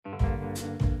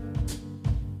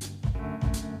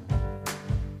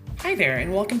Hi there,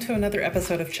 and welcome to another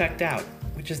episode of Checked Out,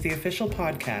 which is the official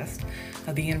podcast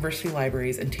of the University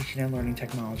Libraries and Teaching and Learning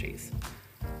Technologies.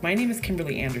 My name is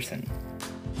Kimberly Anderson.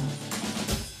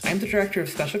 I'm the Director of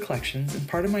Special Collections, and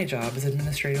part of my job is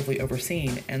administratively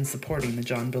overseeing and supporting the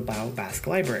John Bilbao Basque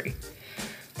Library.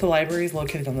 The library is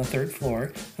located on the third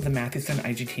floor of the Mathewson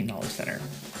IGT Knowledge Center.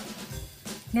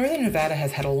 Northern Nevada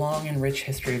has had a long and rich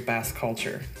history of Basque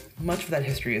culture. Much of that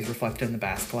history is reflected in the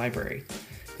Basque Library,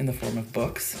 in the form of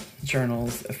books,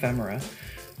 journals, ephemera,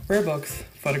 rare books,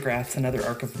 photographs, and other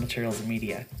archival materials and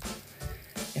media.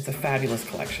 It's a fabulous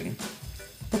collection.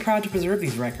 We're proud to preserve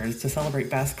these records to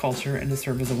celebrate Basque culture and to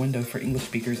serve as a window for English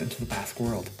speakers into the Basque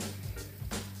world.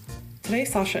 Today,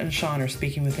 Sasha and Sean are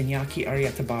speaking with Iñaki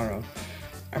Arrieta-Barro,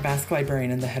 our Basque librarian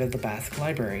and the head of the Basque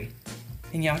Library.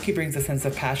 Iñaki brings a sense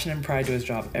of passion and pride to his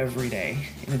job every day,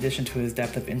 in addition to his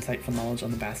depth of insightful knowledge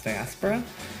on the Basque diaspora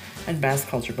and Basque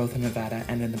culture both in Nevada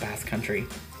and in the Basque Country.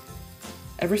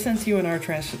 Ever since UNR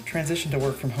transitioned to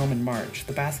work from home in March,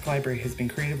 the Basque Library has been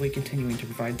creatively continuing to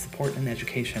provide support and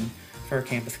education for our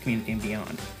campus community and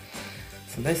beyond.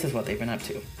 So this is what they've been up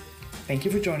to. Thank you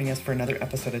for joining us for another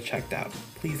episode of Checked Out.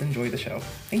 Please enjoy the show.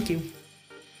 Thank you.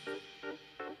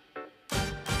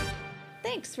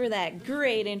 Thanks for that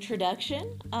great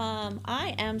introduction.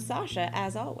 I am Sasha,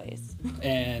 as always.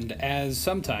 And as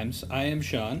sometimes, I am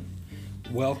Sean.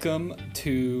 Welcome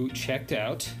to Checked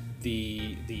Out,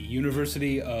 the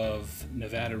University of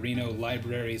Nevada, Reno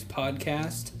Libraries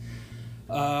podcast.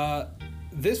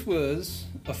 This was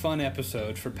a fun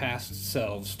episode for past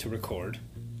selves to record.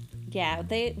 Yeah,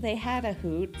 they had a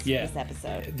hoot this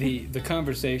episode. The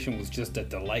conversation was just a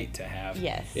delight to have.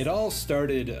 Yes. It all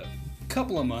started a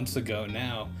couple of months ago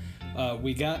now.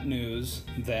 We got news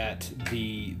that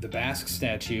the Basque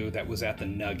statue that was at the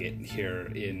Nugget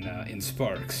here in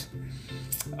Sparks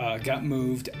got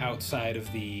moved outside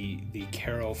of the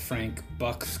Carol Frank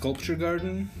Buck Sculpture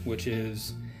Garden, which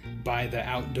is by the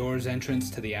outdoors entrance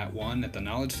to the @1 at the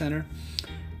Knowledge Center.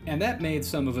 And that made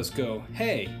some of us go,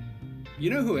 hey, you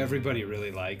know who everybody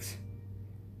really likes?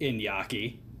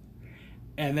 Iñaki.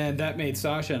 And then that made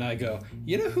Sasha and I go,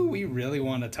 you know who we really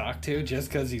want to talk to just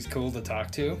because he's cool to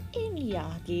talk to?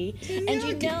 Iñaki.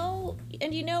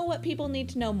 And you know what people need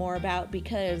to know more about,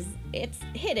 because it's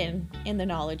hidden in the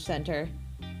Knowledge Center.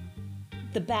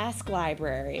 The Basque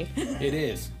Library. It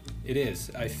is.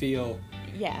 I feel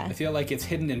like it's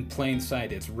hidden in plain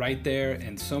sight. It's right there,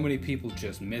 and so many people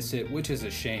just miss it, which is a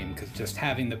shame, because just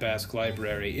having the Basque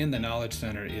Library in the Knowledge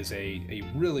Center is a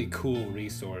really cool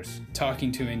resource.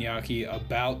 Talking to Iñaki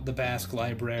about the Basque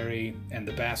Library and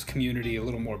the Basque community a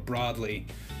little more broadly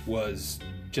was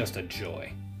just a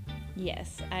joy.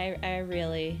 Yes, I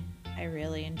really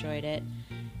enjoyed it.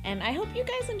 And I hope you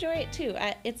guys enjoy it too.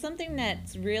 It's something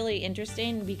that's really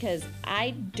interesting because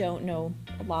I don't know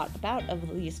a lot about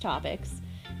these topics.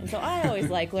 And so I always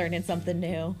like learning something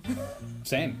new.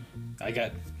 Same. I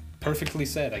got perfectly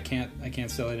said. I can't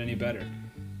sell it any better.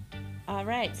 All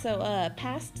right. So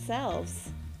past selves,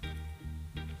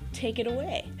 take it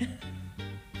away.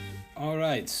 All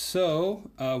right.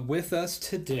 So with us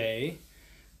today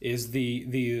is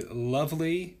the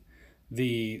lovely,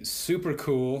 the super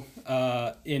cool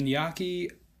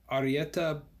Iñaki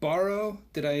Arrieta-Barro.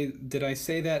 Did I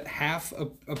say that half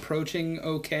approaching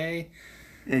okay?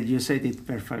 You said it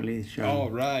perfectly, Sean.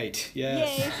 All right.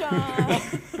 Yes. Yay,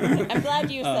 Sean. I'm glad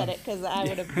you said it, because I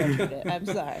would have butchered it. I'm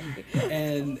sorry.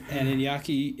 And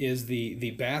Iñaki is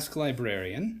the Basque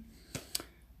librarian.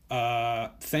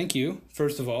 Thank you.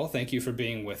 First of all, thank you for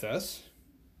being with us.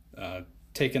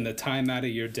 Taking the time out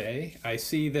of your day. I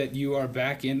see that you are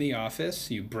back in the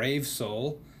office, you brave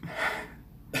soul.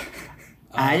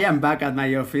 I am back at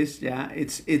my office. Yeah,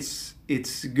 it's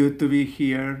good to be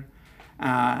here.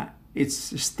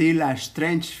 It's still a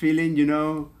strange feeling, you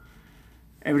know.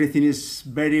 Everything is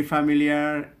very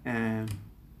familiar, and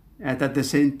at the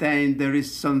same time there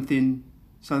is something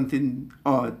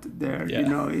odd there. Yeah. You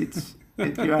know,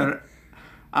 you are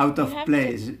out of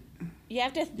place. You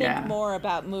have to think more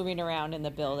about moving around in the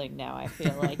building now, I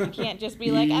feel like. You can't just be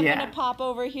like, I'm going to pop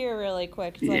over here really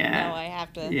quick. It's like, no, I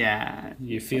have to. Yeah.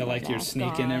 You feel like you're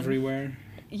sneaking everywhere?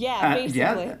 Yeah,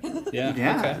 basically. Yeah.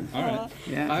 Okay. All right.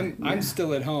 Yeah. I'm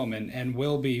still at home and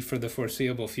will be for the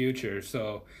foreseeable future.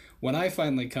 So when I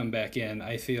finally come back in,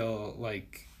 I feel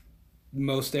like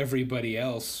most everybody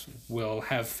else will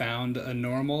have found a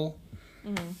normal.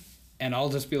 Mm-hmm. And I'll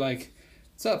just be like,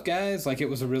 what's up, guys? Like it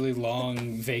was a really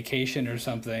long vacation or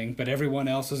something, but everyone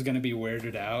else is going to be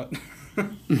weirded out.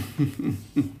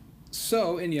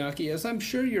 So, Iñaki, as I'm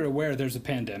sure you're aware, there's a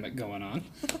pandemic going on.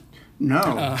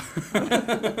 No.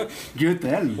 You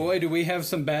tell me. Boy, do we have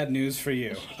some bad news for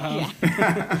you.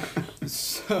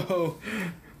 So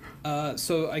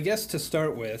I guess to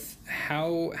start with,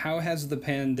 how has the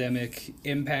pandemic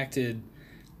impacted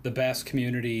the Basque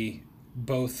community,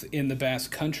 both in the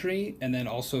Basque country and then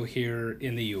also here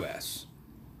in the U.S.?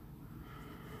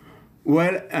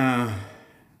 Well,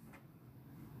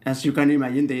 as you can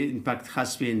imagine, the impact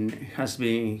has been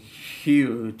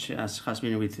huge, as has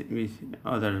been with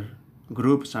other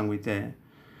groups and with the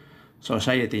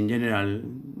society in general.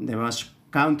 The Basque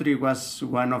country was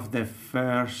one of the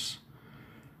first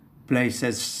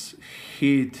places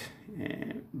hit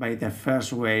by the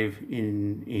first wave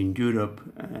in Europe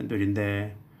during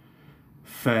the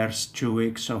first 2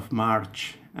 weeks of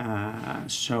March.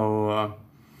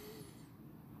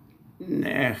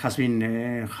 It has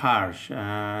been harsh.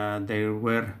 There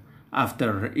were,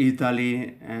 after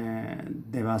Italy,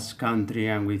 the Basque country,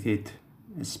 and with it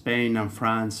Spain and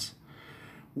France,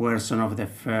 were some of the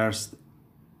first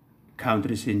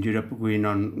countries in Europe going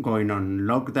on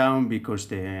lockdown because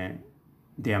the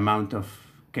amount of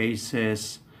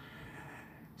cases.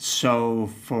 So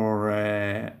for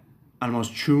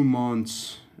almost 2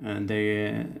 months,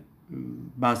 the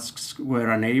Basques were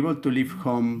unable to leave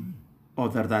home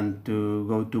other than to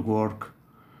go to work,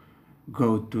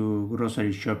 go to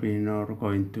grocery shopping, or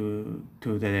going to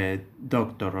the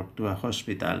doctor or to a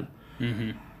hospital.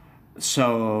 Mm-hmm.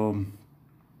 So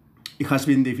it has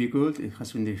been difficult.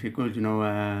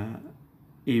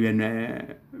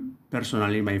 Even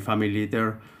personally, my family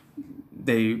there,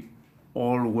 they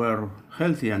all were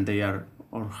healthy and they are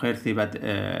all healthy, but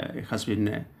it has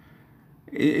been,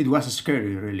 it was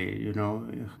scary, really,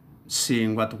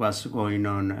 seeing what was going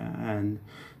on and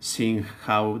seeing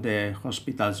how the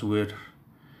hospitals were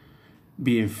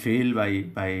being filled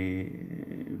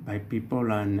by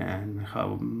people and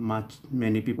how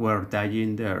many people were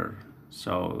dying there.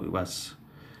 So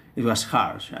it was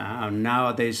harsh.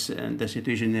 Nowadays, the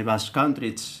situation in the Basque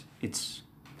country, it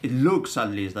looks at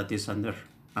least that it's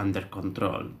under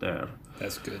control there.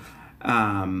 That's good.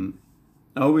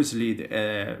 Obviously,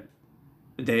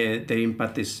 the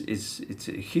impact it's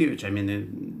huge. I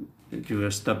mean,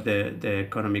 you stop the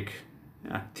economic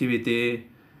activity,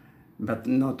 but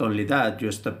not only that,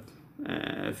 you stop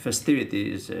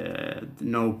festivities,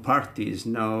 no parties,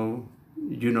 no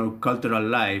cultural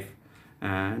life,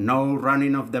 no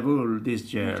running of the bull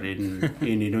this year in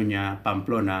Iruña,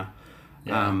 Pamplona.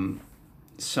 Yeah.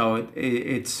 So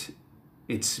it's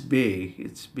big.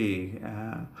 It's big.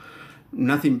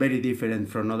 Nothing very different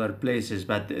from other places,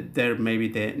 but there maybe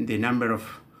the number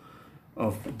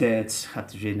of deaths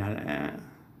has been a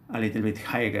little bit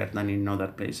higher than in other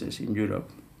places in Europe.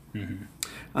 Mm-hmm.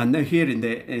 And then here in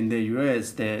the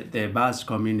US, the Basque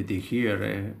community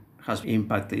here has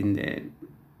impact in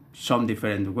some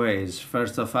different ways.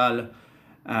 First of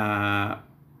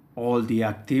all the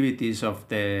activities of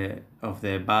the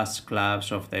Basque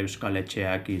clubs of the Euskal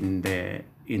Etxeak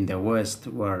in the West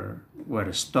were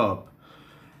stopped.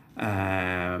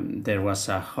 There was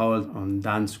a hold on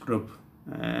dance group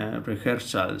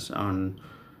rehearsals, on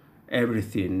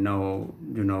everything. No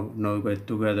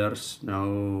get-togethers,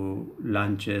 no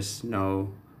lunches,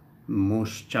 no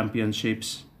moose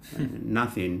championships,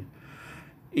 nothing.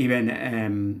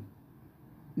 Even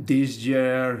this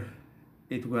year,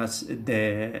 it was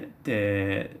the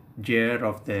year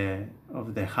of the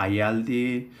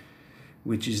Jaialdi,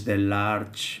 which is the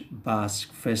large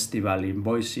Basque festival in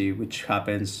Boise, which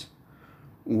happens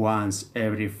once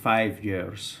every 5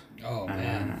 years. Oh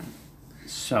man!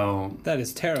 So That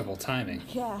is terrible timing.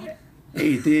 Yeah.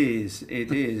 it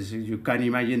is. You can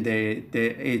imagine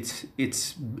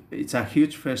it's a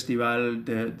huge festival.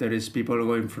 There is people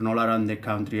going from all around the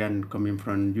country and coming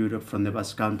from Europe, from the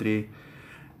Basque country,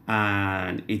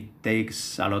 and it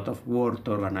takes a lot of work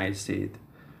to organize it.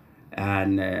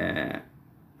 And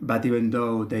but even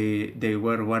though they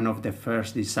were one of the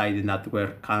first deciding that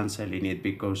were canceling it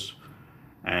because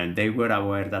they were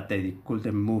aware that they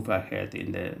couldn't move ahead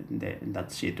in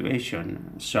that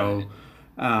situation. So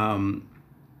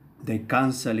they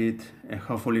cancel it.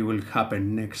 Hopefully will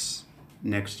happen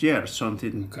next year,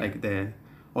 something like the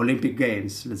Olympic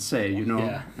Games, let's say,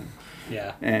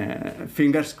 Yeah.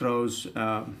 Fingers crossed.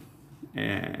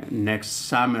 Next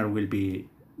summer will be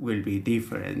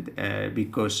different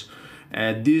because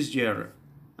this year,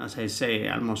 as I say,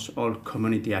 almost all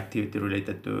community activity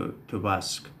related to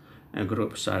Basque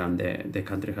groups around the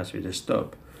country has been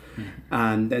stopped. Mm-hmm.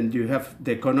 And then you have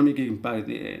the economic impact.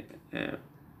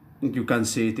 You can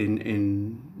see it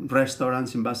in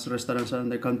restaurants, in Basque restaurants around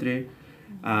the country.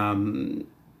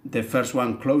 The first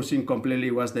one closing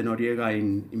completely was the Noriega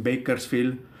in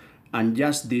Bakersfield. And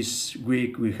just this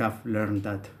week we have learned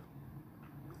that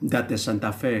the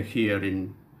Santa Fe here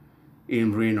in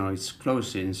Reno is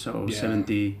closing. So Yeah.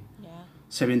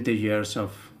 70 years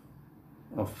of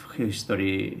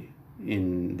history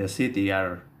in the city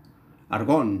are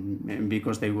gone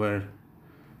because they were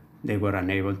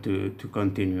unable to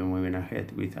continue moving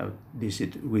ahead with this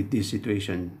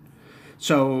situation.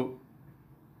 So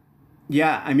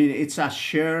yeah, I mean it's a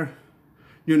shared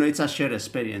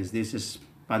experience. This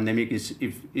pandemic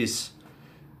is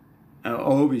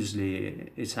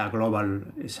obviously it's a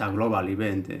global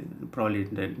event, probably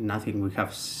nothing we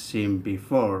have seen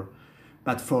before,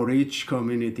 but for each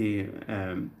community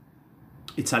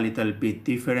it's a little bit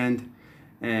different.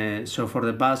 So for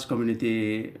the Basque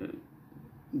community,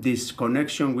 this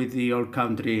connection with the old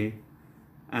country,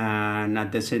 and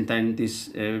at the same time this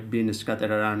being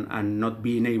scattered around and not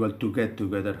being able to get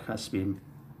together has been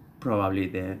probably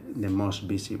the most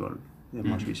visible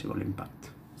impact.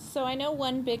 So I know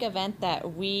one big event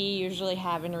that we usually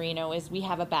have in Reno is we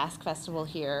have a Basque festival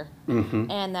here,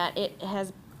 and that it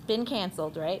has been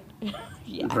canceled, right?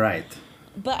 Yeah. Right.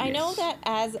 But I know Yes. that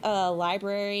as a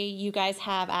library, you guys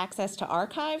have access to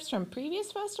archives from previous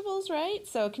festivals, right?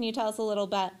 So can you tell us a little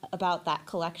bit about that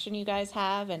collection you guys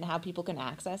have and how people can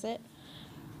access it?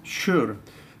 Sure.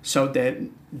 So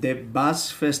the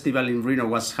Basque Festival in Reno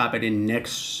was happening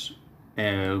next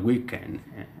weekend.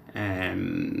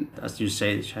 As you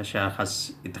say,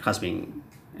 it has been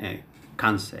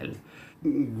cancelled.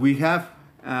 We have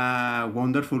a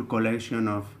wonderful collection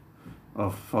of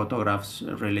photographs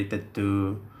related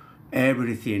to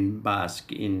everything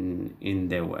Basque in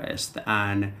the West.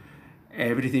 And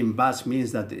everything Basque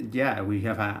means that, yeah, we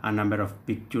have a number of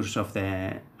pictures of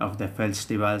the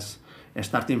festivals,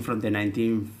 starting from the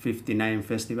 1959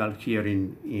 festival here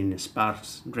in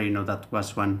Sparks, Reno. That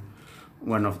was one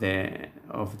of the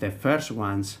first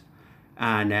ones.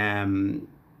 And I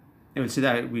would say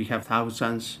that we have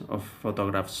thousands of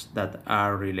photographs that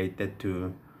are related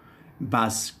to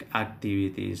Basque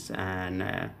activities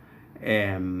and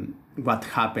what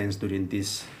happens during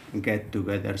these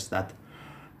get-togethers that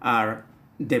are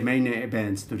the main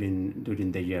events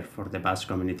during the year for the Basque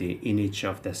community in each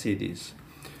of the cities.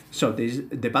 So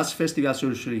the Basque festivals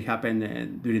usually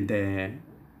happen during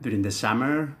the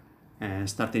summer,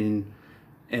 starting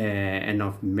end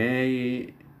of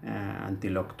May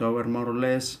until October, more or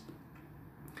less.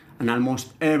 And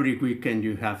almost every weekend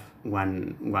you have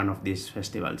one of these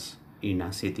festivals in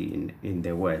a city in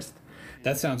the West.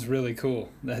 That sounds really cool.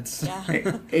 That's Yeah.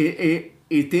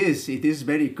 It is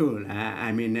very cool.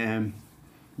 I mean,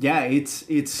 yeah, it's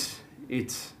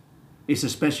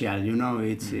special. You know,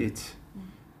 it's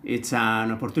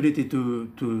an opportunity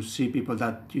to see people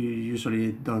that you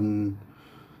usually don't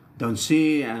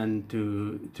see, and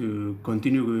to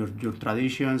continue with your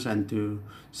traditions, and to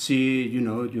see, you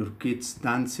know, your kids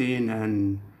dancing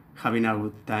and having a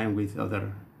good time with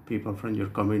other people from your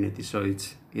community. So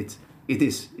it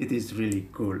is really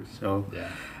cool. So yeah.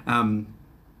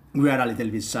 we are a little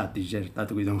bit sad this year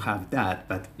that we don't have that,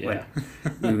 but Yeah. well,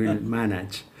 we will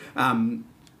manage.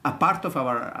 A part of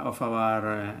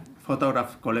our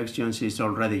photograph collections is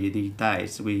already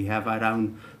digitized. We have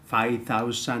around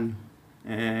 5,000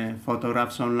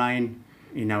 photographs online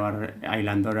in our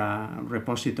Islandora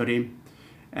repository.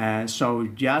 So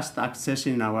just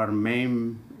accessing our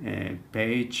main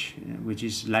page, which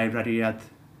is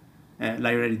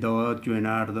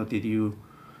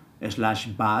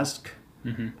library.unr.edu/Basque.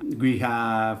 We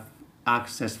have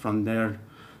access from there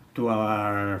to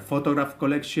our photograph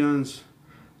collections,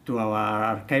 to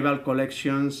our archival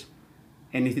collections.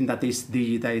 Anything that is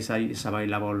digitized is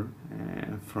available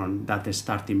from that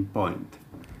starting point.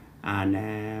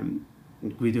 And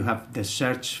we do have the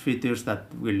search features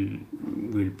that will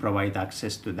provide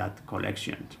access to that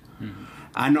collection.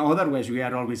 And otherwise, we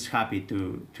are always happy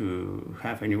to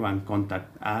have anyone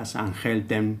contact us and help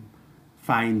them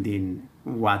finding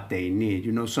what they need.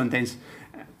 You know, sometimes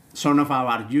some of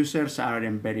our users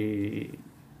aren't very,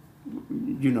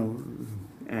 you know,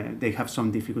 they have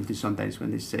some difficulty sometimes when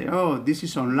they say, oh, this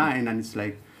is online, and it's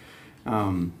like,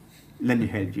 let me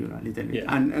help you a little bit.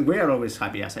 Yeah. And we are always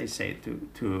happy, as I say,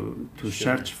 to Sure.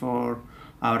 search for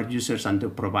our users and to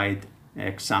provide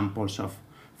examples of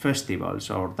festivals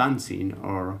or dancing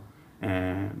or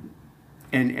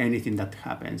anything that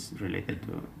happens related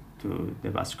to the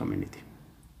Basque community.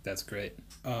 That's great.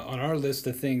 On our list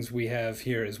of things we have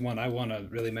here is one I want to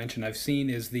really mention. I've seen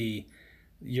is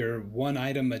your one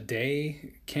item a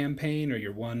day campaign, or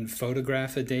your one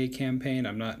photograph a day campaign.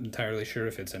 I'm not entirely sure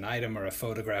if it's an item or a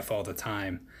photograph all the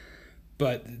time,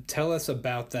 but tell us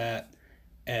about that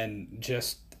and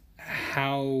just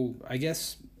how, I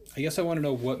guess, I guess I want to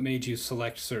know what made you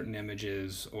select certain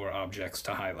images or objects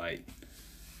to highlight.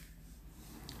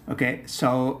 Okay,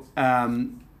 so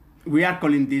we are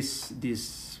calling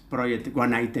this project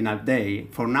One Item a Day.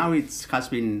 For now, it has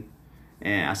been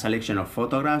a selection of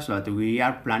photographs, but we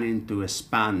are planning to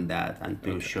expand that and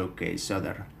to showcase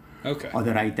other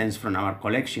items from our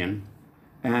collection.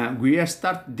 We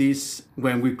start this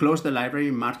when we closed the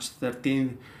library March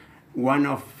 13th. One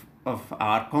of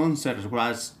our concerns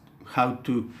was how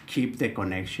to keep the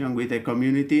connection with the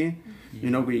community. You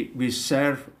know, we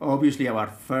serve, obviously our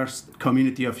first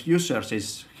community of users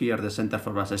is here, the Center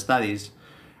for Brass Studies,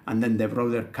 and then the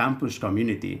broader campus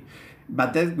community.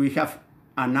 But then we have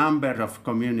a number of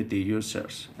community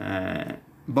users,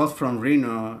 both from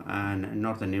Reno and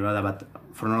Northern Nevada, but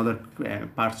from other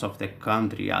parts of the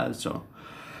country also.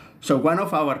 So one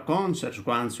of our concerns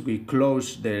once we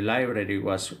closed the library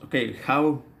was, okay,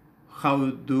 how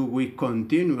do we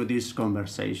continue this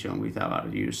conversation with our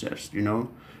users, you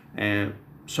know?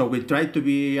 So we try to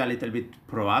be a little bit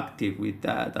proactive with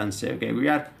that and say, okay, we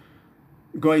are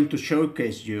going to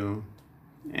showcase you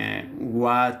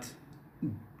what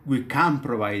we can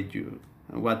provide you,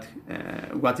 what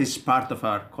is part of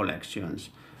our collections.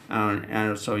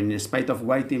 And so in spite of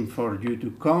waiting for you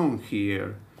to come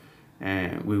here,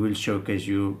 we will showcase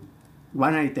you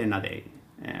one item a day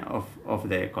of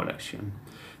the collection.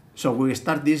 So we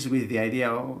start this with the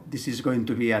idea, oh, this is going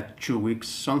to be a 2 weeks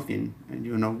something. And,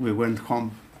 you know, we went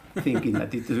home thinking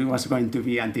that it was going to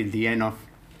be until the end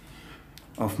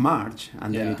of March.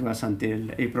 And then it was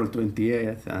until April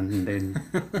 28th. And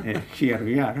then here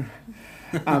we are.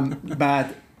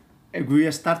 But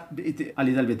we start it a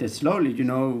little bit slowly, you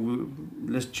know,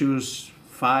 let's choose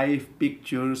 5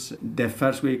 pictures. The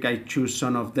first week I choose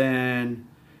some of them.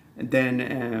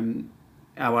 Then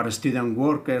our student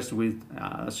workers will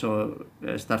also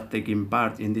start taking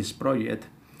part in this project.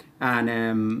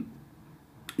 And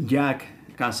Jack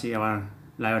Cassie, our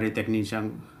library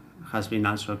technician, has been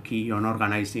also key on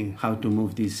organizing how to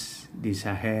move this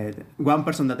ahead. One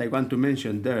person that I want to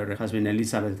mention there has been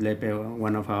Elizabeth Lepe,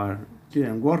 one of our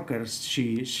student workers.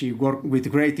 She worked with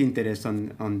great interest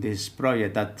on this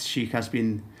project, that she has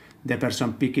been the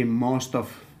person picking most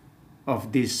of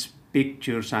these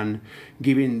pictures and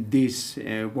giving these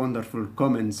wonderful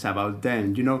comments about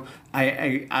them. You know,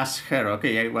 I asked her,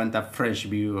 okay, I want a fresh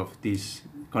view of this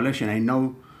collection. I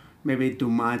know maybe too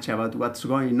much about what's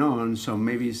going on, so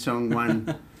maybe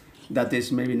someone that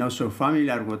is maybe not so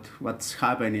familiar with what's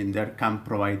happening there can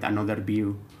provide another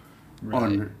view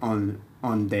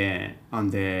on the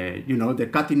you know, the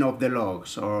cutting of the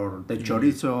logs or the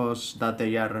chorizos that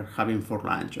they are having for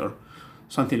lunch or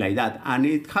something like that. And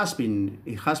it has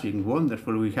been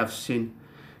wonderful. We have seen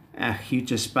a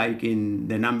huge spike in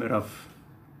the number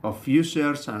of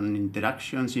users and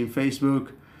interactions in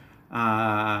Facebook.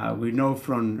 We know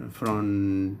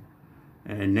from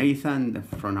Nathan,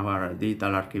 from our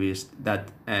digital archivist, that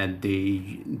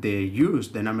they use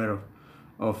the number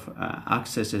of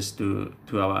accesses to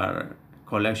our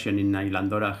collection in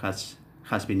Islandora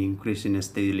has been increasing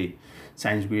steadily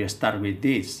since we start with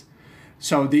this.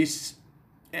 So this,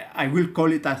 I will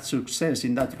call it a success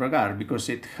in that regard, because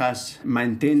it has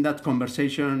maintained that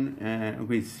conversation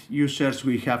with users.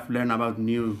 We have learned about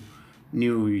new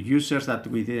users that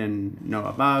we didn't know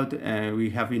about.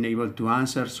 We have been able to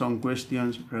answer some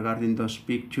questions regarding those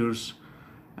pictures.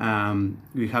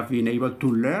 We have been able to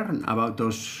learn about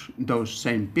those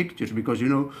same pictures, because, you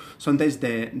know, sometimes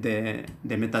the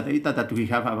metadata that we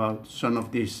have about some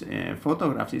of these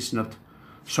photographs is not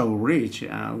so rich.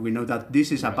 We know that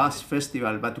this is a Bass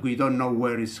festival, but we don't know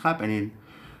where it's happening.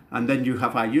 And then you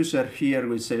have a user here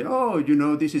will say, oh, you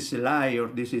know, this is Eli, or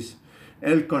this is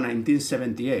Elko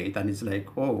 1978, and it's like,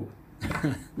 oh,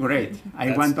 great.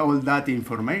 I want all that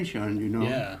information, you know.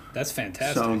 Yeah, that's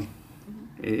fantastic. So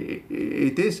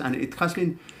it is, and it has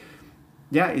been,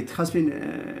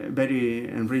 very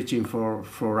enriching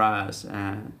for us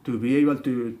to be able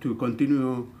to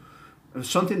continue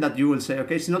something that you will say,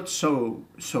 okay, it's not so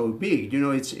big, you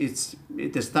know.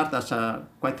 It starts as a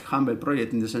quite humble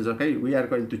project in the sense, okay, we are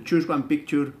going to choose one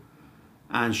picture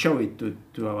and show it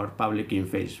to our public in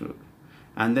Facebook.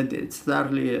 And then it's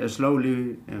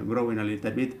slowly growing a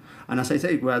little bit. And as I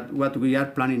say, what we are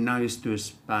planning now is to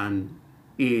expand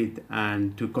it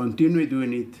and to continue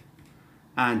doing it,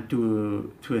 and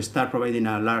to start providing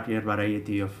a larger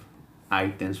variety of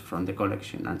items from the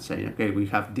collection, and say, okay, we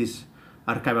have this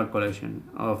archival collection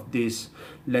of these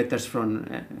letters from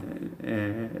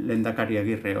Lenda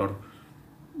Cariaguirre or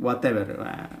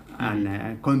whatever,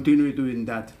 and continue doing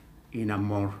that in a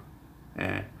more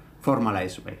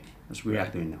formalized way, as we are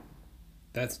doing now.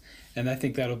 And I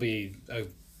think that'll be a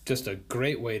just a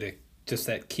great way to just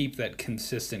that keep that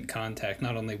consistent contact,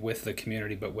 not only with the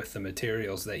community, but with the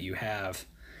materials that you have.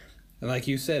 And like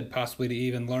you said, possibly to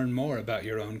even learn more about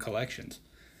your own collections.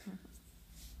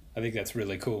 I think that's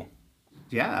really cool.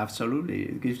 Yeah, absolutely.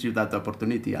 It gives you that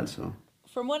opportunity also.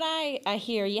 From what I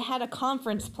hear, you had a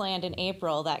conference planned in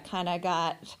April that kind of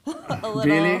got a little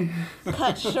Really?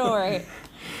 cut short.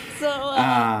 So,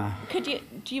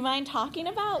 do you mind talking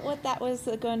about what that was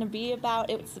going to be about?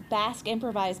 It's Basque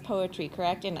improvised poetry,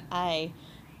 correct? And I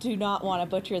do not want to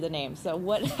butcher the name. So,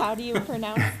 how do you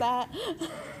pronounce that?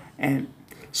 And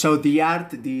so the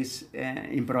art, this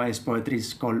improvised poetry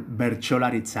is called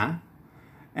bertsolaritza,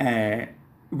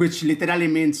 which literally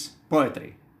means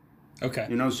poetry. Okay.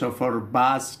 You know, so for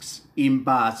Basques, in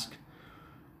Basque,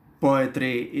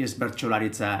 poetry is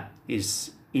bertsolaritza,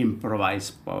 is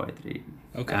improvised poetry.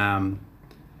 Okay.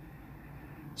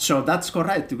 So that's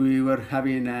correct. We were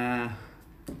having a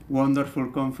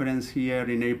wonderful conference here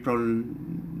in April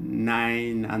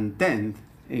 9 and 10th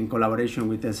in collaboration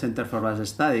with the Center for Basque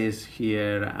Studies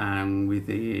here and with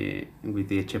the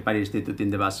Etxepare Institute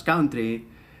in the Basque Country.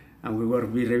 And we were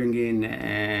bringing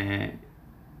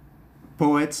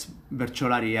poets,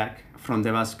 bertsolariak, from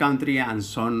the Basque Country, and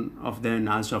some of them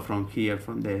also from here,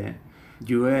 from the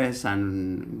US,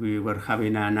 and we were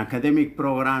having an academic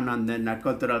program and then a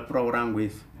cultural program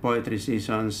with poetry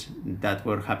seasons that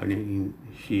were happening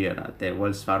here at the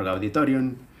Wells Fargo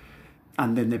Auditorium.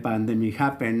 And then the pandemic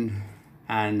happened,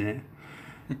 and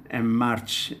on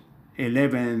March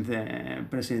 11th,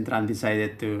 President Trump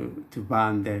decided to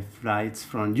ban the flights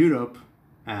from Europe,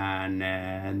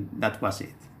 and that was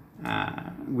it.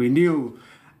 We knew,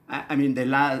 I mean, the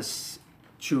last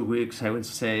 2 weeks, I would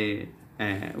say,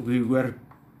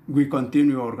 we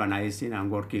continue organizing and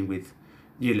working with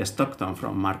Jill Stockton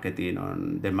from marketing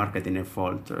on the marketing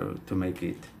effort to make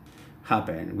it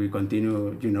happen. We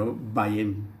continue,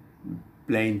 buying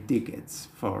plane tickets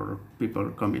for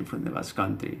people coming from the Basque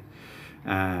Country.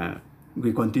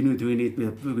 We continue doing it,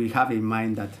 but we have in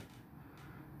mind that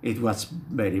it was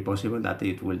very possible that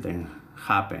it will then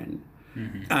happen.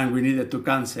 Mm-hmm. And we needed to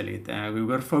cancel it. We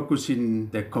were focusing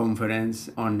the conference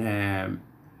on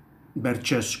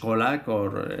Bertsoskolak,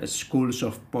 or schools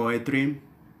of poetry.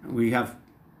 We have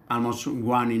almost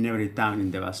one in every town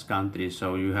in the Basque Country,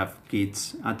 so you have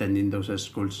kids attending those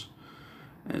schools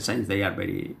since they are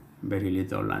very, very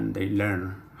little, and they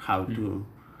learn how to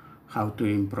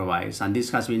improvise. And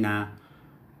this has been a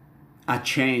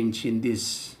change in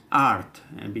this art,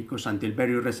 because until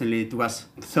very recently it was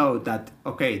thought that,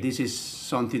 okay, this is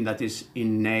something that is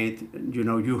innate,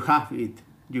 you have it,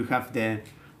 you have the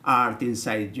art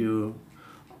inside you,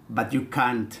 but you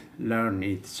can't learn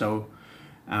it. So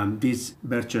these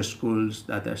virtual schools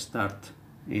that start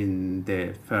in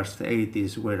the first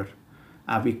 80s were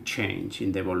a big change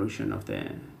in the evolution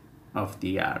of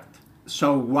the art.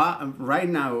 So right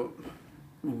now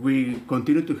we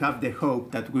continue to have the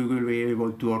hope that we will be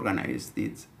able to organize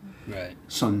this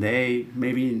someday,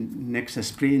 maybe next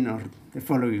spring or the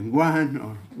following one,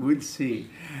 or we'll see.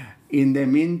 In the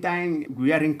meantime,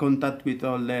 we are in contact with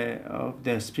all of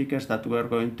the speakers that were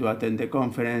going to attend the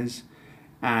conference,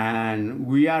 and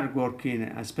we are working,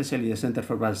 especially the Center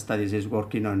for Basque Studies is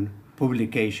working on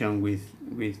publication with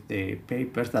the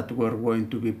papers that were going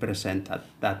to be present at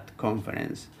that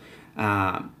conference.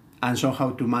 And so how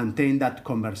to maintain that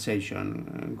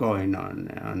conversation going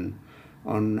on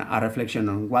a reflection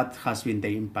on what has been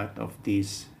the impact of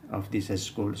these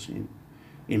schools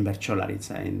in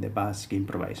Bertsolaritza, in the Basque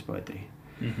improvised poetry.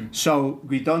 Mm-hmm. So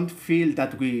we don't feel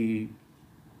that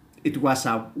it was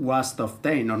a waste of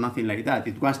time or nothing like that.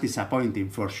 It was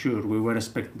disappointing for sure. We were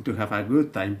expecting to have a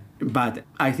good time, but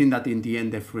I think that in the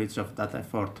end the fruits of that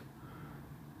effort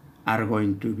are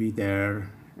going to be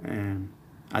there,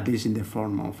 at least in the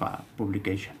form of a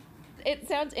publication. It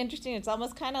sounds interesting. It's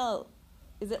almost kind of,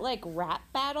 is it like rap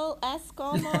battle-esque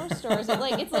almost? Or is it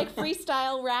like, it's like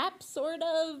freestyle rap sort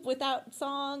of without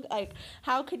song? Like,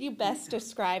 how could you best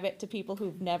describe it to people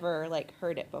who've never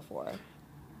heard it before?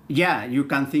 Yeah, you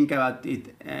can think about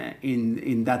it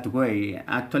in that way.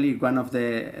 Actually, one of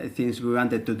the things we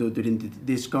wanted to do during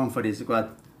this conference was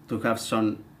to have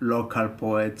some local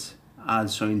poets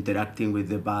also interacting with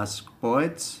the Basque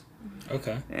poets.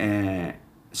 Okay.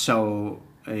 So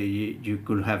you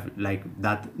could have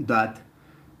that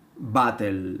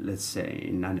battle, let's say,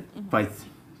 in a quite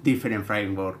different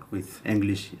framework with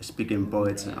English-speaking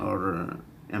poets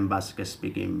and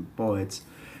Basque-speaking poets.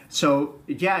 So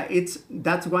yeah,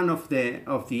 that's one of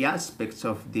the aspects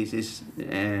of this is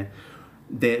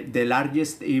the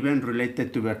largest event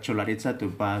related to Bertsolaritza, to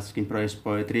Basque improvised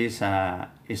poetry, is a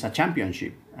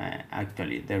championship.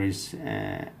 Actually, there is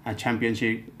a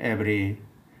championship every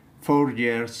 4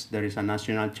 years. There is a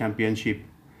national championship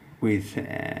with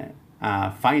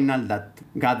a final that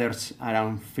gathers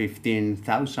around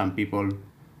 15,000 people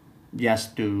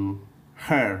just to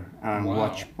hear and Wow.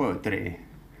 watch poetry.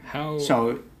 How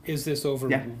So, is this over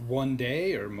yeah. one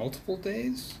day or multiple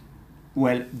days?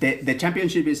 well, the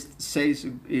championship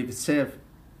itself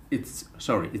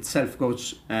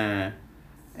goes.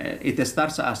 It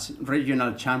starts as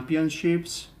regional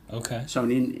championships. Okay. So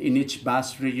in each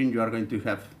Basque region, you are going to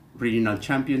have regional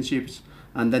championships,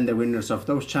 and then the winners of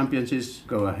those championships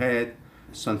go ahead,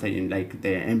 something like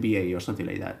the NBA or something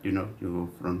like that. You go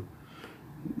from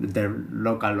the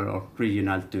local or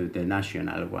regional to the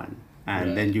national one, and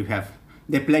Right. then you have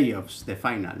the playoffs, the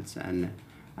finals,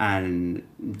 and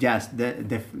just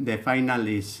the final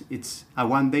it's a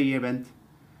 1-day event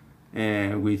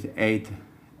with eight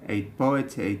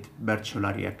poets, 8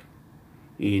 Bertsolariak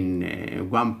in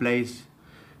one place,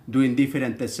 doing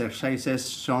different exercises,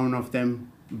 some of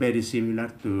them very similar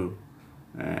to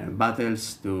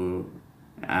battles,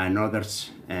 and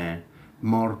others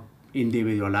more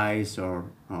individualized or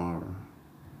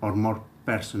more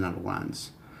personal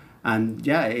ones. And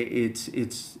yeah,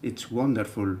 it's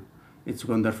wonderful. It's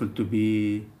wonderful to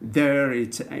be there.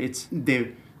 It's the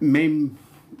main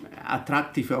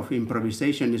attractive of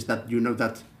improvisation is that you know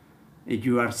that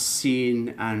you are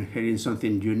seeing and hearing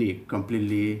something unique,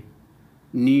 completely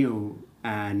new,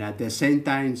 and at the same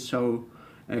time so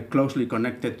closely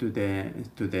connected to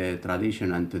the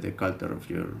tradition and to the culture of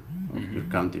your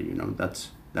country.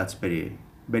 That's very,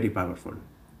 very powerful.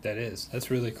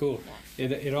 That's really cool.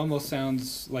 It almost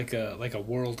sounds like a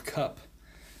World Cup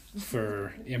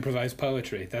for improvised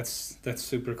poetry. That's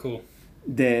super cool.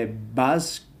 The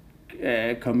Basque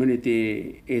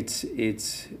community, it's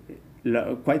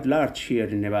quite large here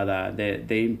in Nevada.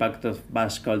 The impact of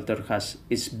Basque culture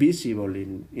is visible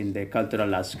in the cultural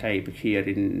landscape here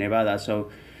in Nevada. So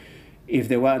if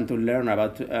they want to learn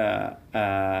about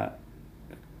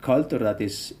culture that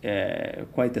is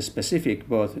quite specific,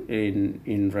 both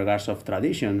in regards of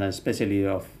tradition and especially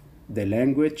of the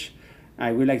language,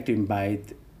 I would like to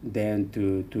invite them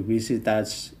to visit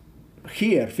us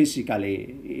here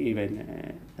physically,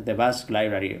 even at the Basque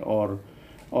Library, or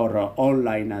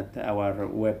online at our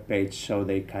webpage, so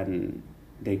they can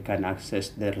access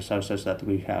the resources that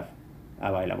we have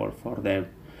available for them.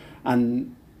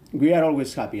 And we are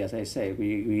always happy, as I say.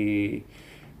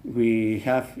 We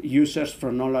have users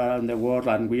from all around the world,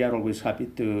 and we are always happy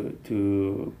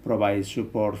to provide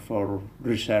support for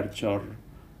research or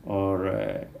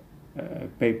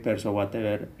papers or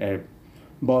whatever,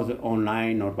 both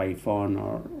online or by phone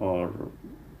or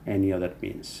any other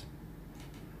means.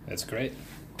 That's great.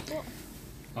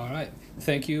 All right.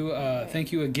 Thank you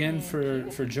again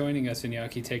for joining us,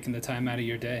 Iñaki, taking the time out of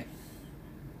your day.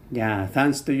 Yeah,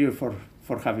 thanks to you for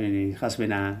having me. It has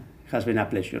been a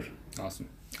pleasure. Awesome.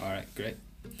 All right, great.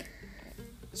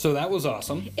 So that was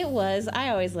awesome. It was. I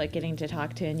always like getting to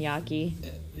talk to Iñaki.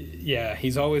 Yeah,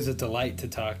 he's always a delight to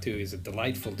talk to. He's a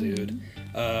delightful dude.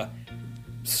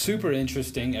 Super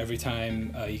interesting every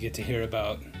time you get to hear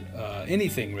about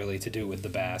anything really to do with the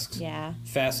Basques. Yeah.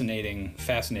 Fascinating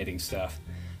stuff.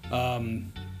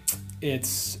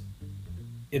 It's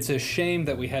a shame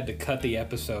that we had to cut the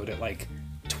episode at like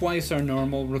twice our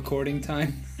normal recording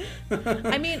time.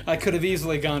 I mean, I could have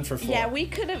easily gone for 4. yeah, we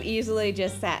could have easily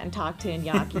just sat and talked to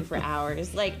Iñaki for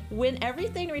hours. Like, when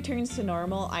everything returns to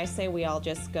normal, I say we all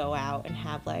just go out and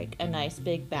have like a nice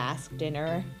big Basque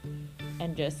dinner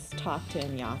and just talk to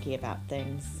Iñaki about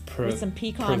things with some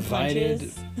pecan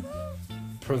punches.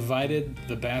 Provided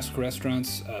the Basque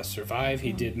restaurants survive.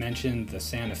 He did mention the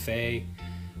Santa Fe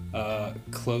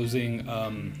closing.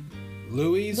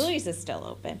 Louis is still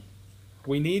open.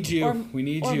 We need you.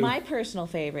 Or my personal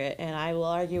favorite, and I will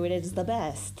argue it is the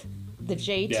best, the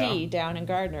JT down in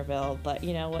Gardnerville. But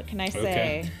you know, what can I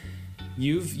say? Okay.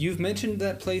 You've mentioned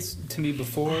that place to me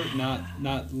before.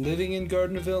 Not living in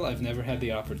Gardnerville, I've never had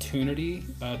the opportunity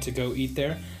to go eat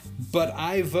there. But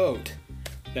I vote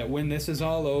that when this is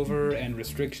all over and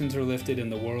restrictions are lifted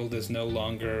and the world is no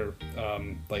longer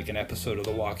like an episode of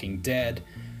The Walking Dead,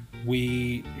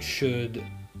 we should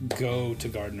go to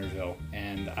Gardnerville,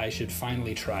 and I should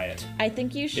finally try it. I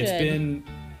think you should.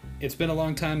 It's been a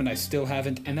long time, and I still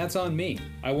haven't, and that's on me.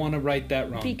 I want to right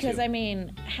that wrong, Because, too. I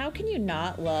mean, how can you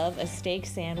not love a steak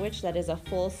sandwich that is a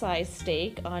full-size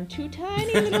steak on 2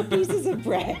 tiny little pieces of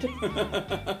bread?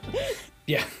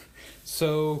 Yeah.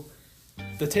 So,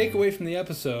 the takeaway from the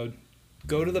episode,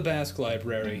 go to the Basque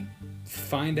Library,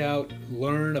 find out,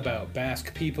 learn about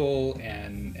Basque people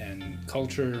and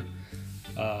culture.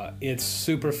 It's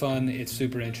super fun. It's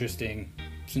super interesting.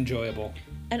 It's enjoyable.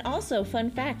 And also,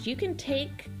 fun fact, you can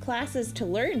take classes to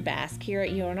learn Basque here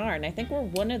at UNR, and I think we're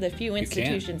one of the few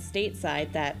institutions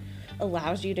stateside that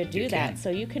allows you to do that. So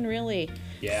you can really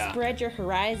spread your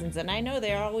horizons. And I know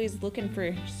they're always looking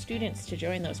for students to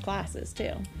join those classes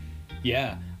too.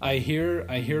 Yeah, I hear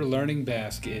learning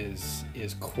Basque is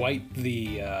quite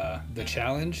the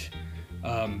challenge,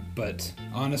 but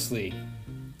honestly,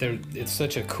 it's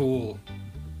such a cool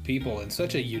people and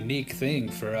such a unique thing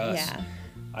for us. Yeah.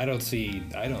 I don't see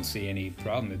any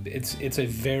problem. It's a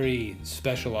very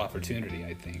special opportunity,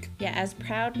 I think. Yeah, as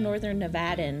proud Northern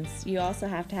Nevadans, you also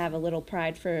have to have a little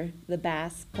pride for the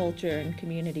Basque culture and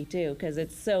community too, because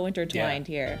it's so intertwined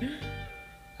here.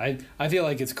 I feel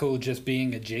like it's cool just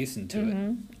being adjacent to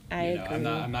it. I agree.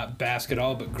 I'm not Basque at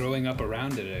all, but growing up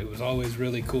around it, it was always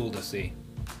really cool to see.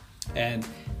 And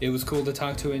it was cool to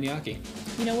talk to Iñaki.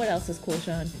 You know what else is cool,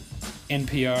 Sean?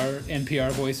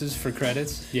 NPR voices for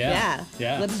credits. Yeah.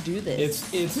 Let's do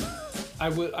this. It's I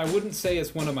wouldn't say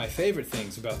it's one of my favorite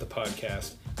things about the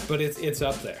podcast, but it's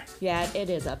up there. Yeah, it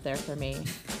is up there for me.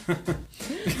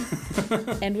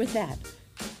 And with that,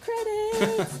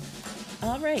 credits.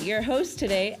 All right, your hosts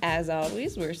today, as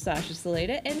always, were Sasha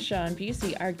Saleta and Sean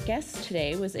Busey. Our guest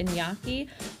today was Iñaki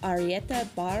Arrieta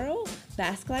Barro,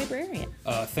 Basque librarian.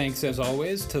 Thanks, as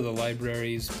always, to the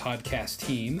library's podcast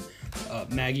team.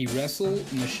 Maggie Ressel,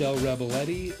 Michelle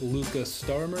Rebeletti, Luca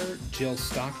Starmer, Jill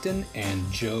Stockton,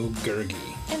 and Joe Gergi.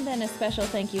 And then a special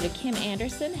thank you to Kim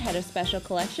Anderson, Head of Special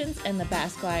Collections and the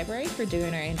Basque Library, for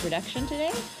doing our introduction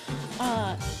today.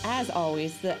 As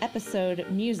always, the episode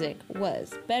music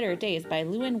was Better Days by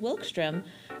Lewin Wilkstrom,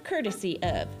 courtesy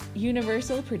of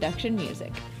Universal Production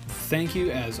Music. Thank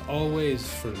you, as always,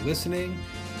 for listening.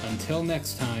 Until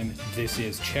next time, this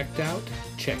is Checked Out,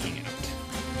 Checking Out.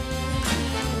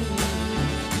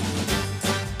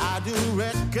 I do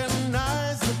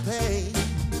recognize the pain.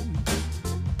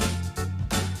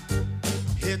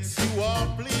 Hits you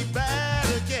awfully bad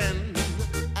again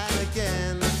and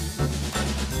again.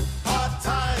 Hard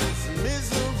times,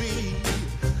 misery,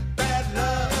 bad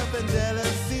love and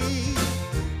jealousy.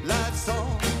 Life's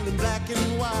all in black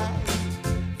and white.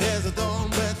 There's a dawn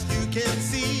but you can't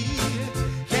see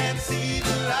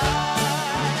the light.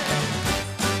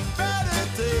 Better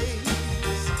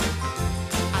days,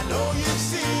 I know you've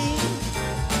seen.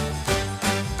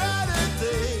 Better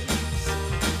days,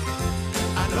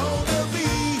 I know there'll be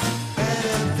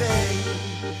better days.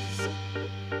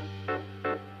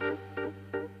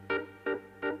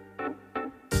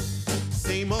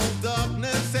 Same old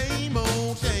darkness, same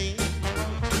old shame.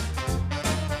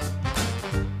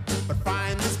 But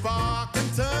find the spark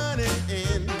and turn it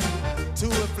into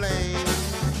a flame.